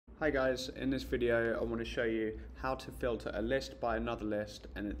Hi guys, in this video I want to show you how to filter a list by another list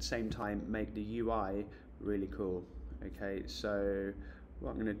and at the same time make the UI really cool. Okay, so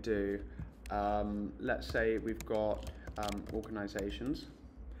what I'm going to do, let's say we've got organizations,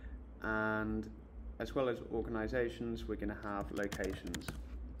 and as well as organizations we're going to have locations.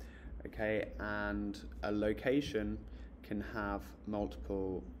 Okay, and a location can have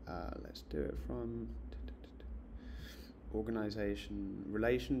multiple, let's do it from organization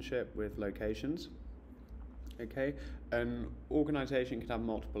relationship with locations. Okay, an organization can have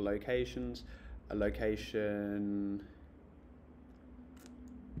multiple locations. A location,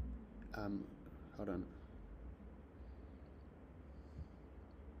 hold on.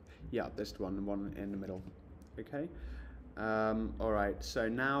 Yeah, this one, the one in the middle. Okay. All right. So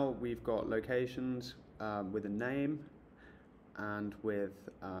now we've got locations with a name and with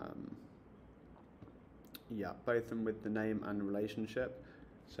both of them with the name and relationship.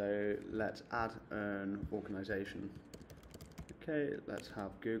 So let's add an organization. Okay, let's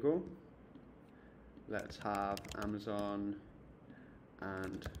have Google. Let's have Amazon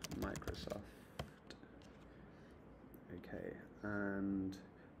and Microsoft. Okay, and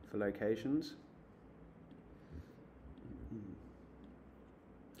for locations.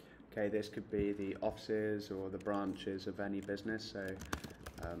 Okay, this could be the offices or the branches of any business. So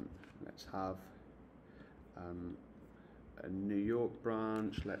let's have a New York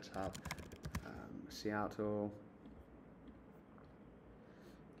branch, let's have Seattle,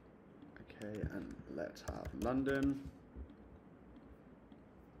 okay, and let's have London.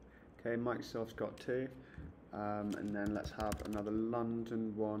 Okay, Microsoft's got two, and then let's have another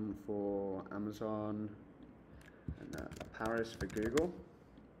London one for Amazon, and Paris for Google.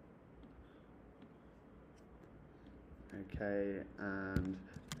 Okay, and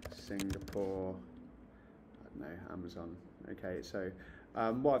Singapore, no, Amazon. Okay, so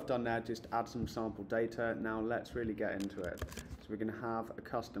what I've done there, just add some sample data. Now let's really get into it. So we're going to have a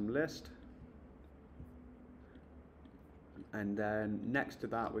custom list, and then next to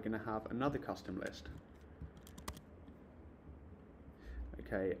that we're going to have another custom list.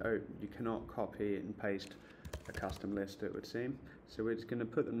 Okay, oh, you cannot copy and paste a custom list, it would seem. So we're just going to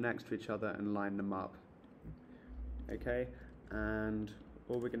put them next to each other and line them up. Okay, and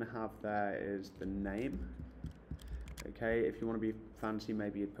all we're going to have there is the name. Okay, if you want to be fancy,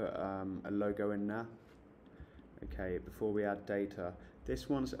 maybe you'd put a logo in there. Okay, before we add data, this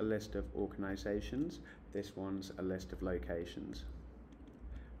one's a list of organizations, this one's a list of locations.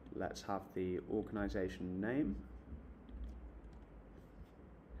 Let's have the organization name,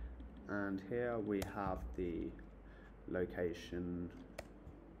 and here we have the location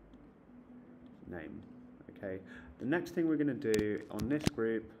name. Okay, the next thing we're going to do on this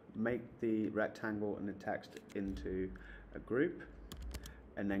group, make the rectangle and the text into a group,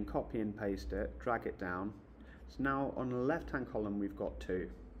 and then copy and paste it, drag it down. So now on the left hand column we've got two,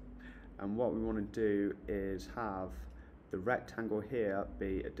 and what we want to do is have the rectangle here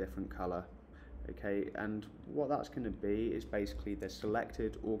be a different color. Okay, and what that's going to be is basically the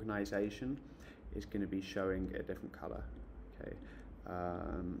selected organization is going to be showing a different color. Okay,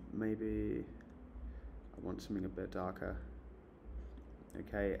 maybe I want something a bit darker.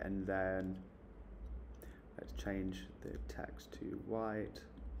 Okay, and then let's change the text to white,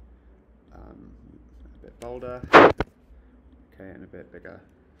 a bit bolder, okay, and a bit bigger.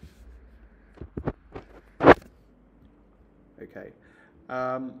 Okay,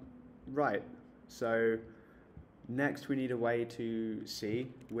 right, so next we need a way to see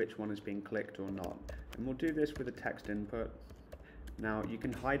which one has been clicked or not, and we'll do this with a text input. Now you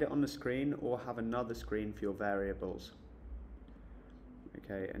can hide it on the screen or have another screen for your variables.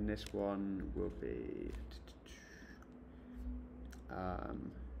 Okay, and this one will be, let's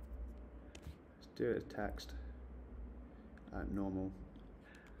do it as text, normal,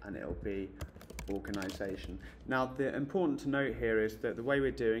 and it'll be organization. Now the important to note here is that the way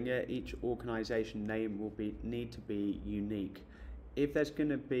we're doing it, each organization name will need to be unique. If there's going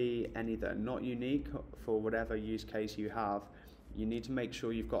to be any that are not unique for whatever use case you have, you need to make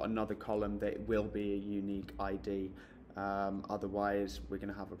sure you've got another column that will be a unique ID. Otherwise we're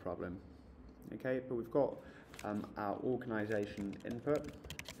going to have a problem. Okay, but we've got our organization input.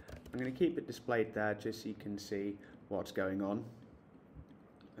 I'm going to keep it displayed there just so you can see what's going on.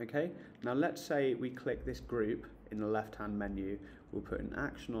 Okay, now let's say we click this group in the left hand menu. We'll put an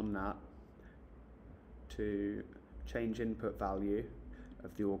action on that to change input value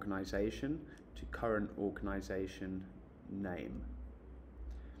of the organization to current organization name.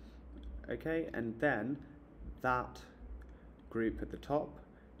 Okay, and then that group at the top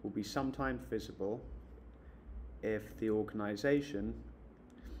will be sometimes visible if the organization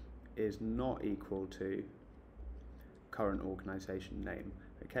is not equal to current organization name.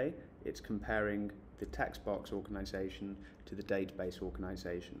 Okay, it's comparing the text box organization to the database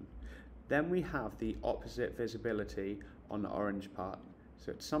organization. Then we have the opposite visibility on the orange part.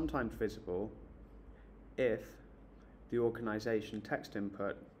 So it's sometimes visible if the organization text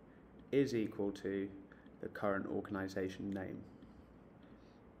input is equal to the current organization name.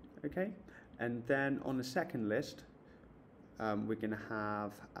 Okay, and then on the second list, we're going to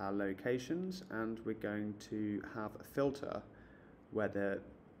have our locations, and we're going to have a filter where the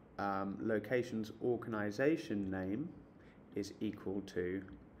location's organization name is equal to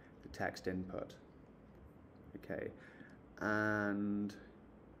the text input. Okay, and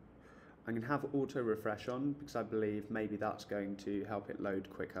I'm going to have auto refresh on because I believe maybe that's going to help it load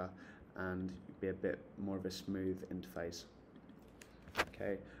quicker and be a bit more of a smooth interface.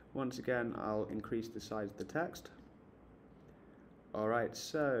 Okay, once again I'll increase the size of the text. Alright,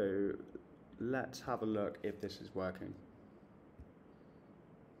 so let's have a look if this is working.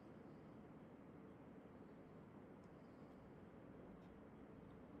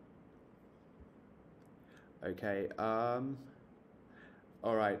 Okay,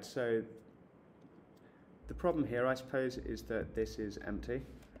 alright, so the problem here, I suppose, is that this is empty.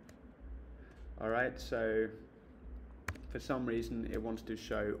 Alright, so for some reason it wants to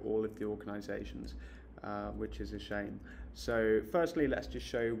show all of the organizations, which is a shame. So firstly, let's just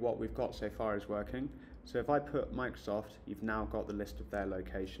show what we've got so far is working. So if I put Microsoft, you've now got the list of their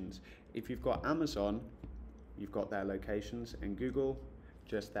locations. If you've got Amazon, you've got their locations, and Google,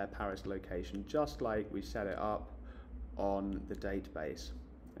 just their Paris location, just like we set it up on the database.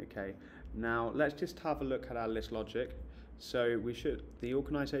 Okay, now let's just have a look at our list logic. So the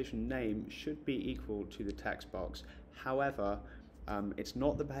organization name should be equal to the text box. However, it's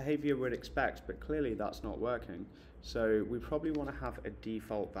not the behavior we'd expect, but clearly that's not working. So we probably want to have a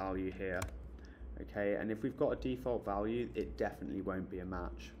default value here. Okay, and if we've got a default value, it definitely won't be a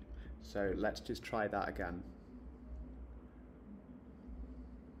match. So let's just try that again.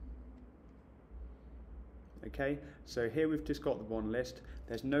 Okay, so here we've just got the one list.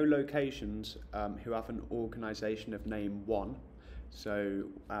 There's no locations who have an organization of name 1. So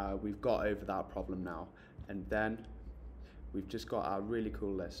we've got over that problem now. And then we've just got our really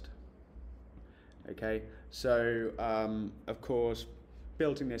cool list. Okay, so of course,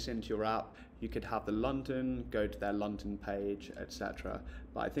 building this into your app, you could have the London, go to their London page, etc.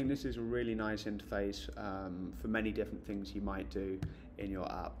 But I think this is a really nice interface for many different things you might do in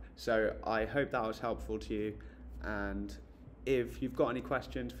your app. So I hope that was helpful to you, and if you've got any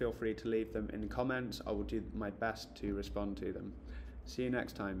questions, feel free to leave them in the comments. I will do my best to respond to them. See you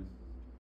next time.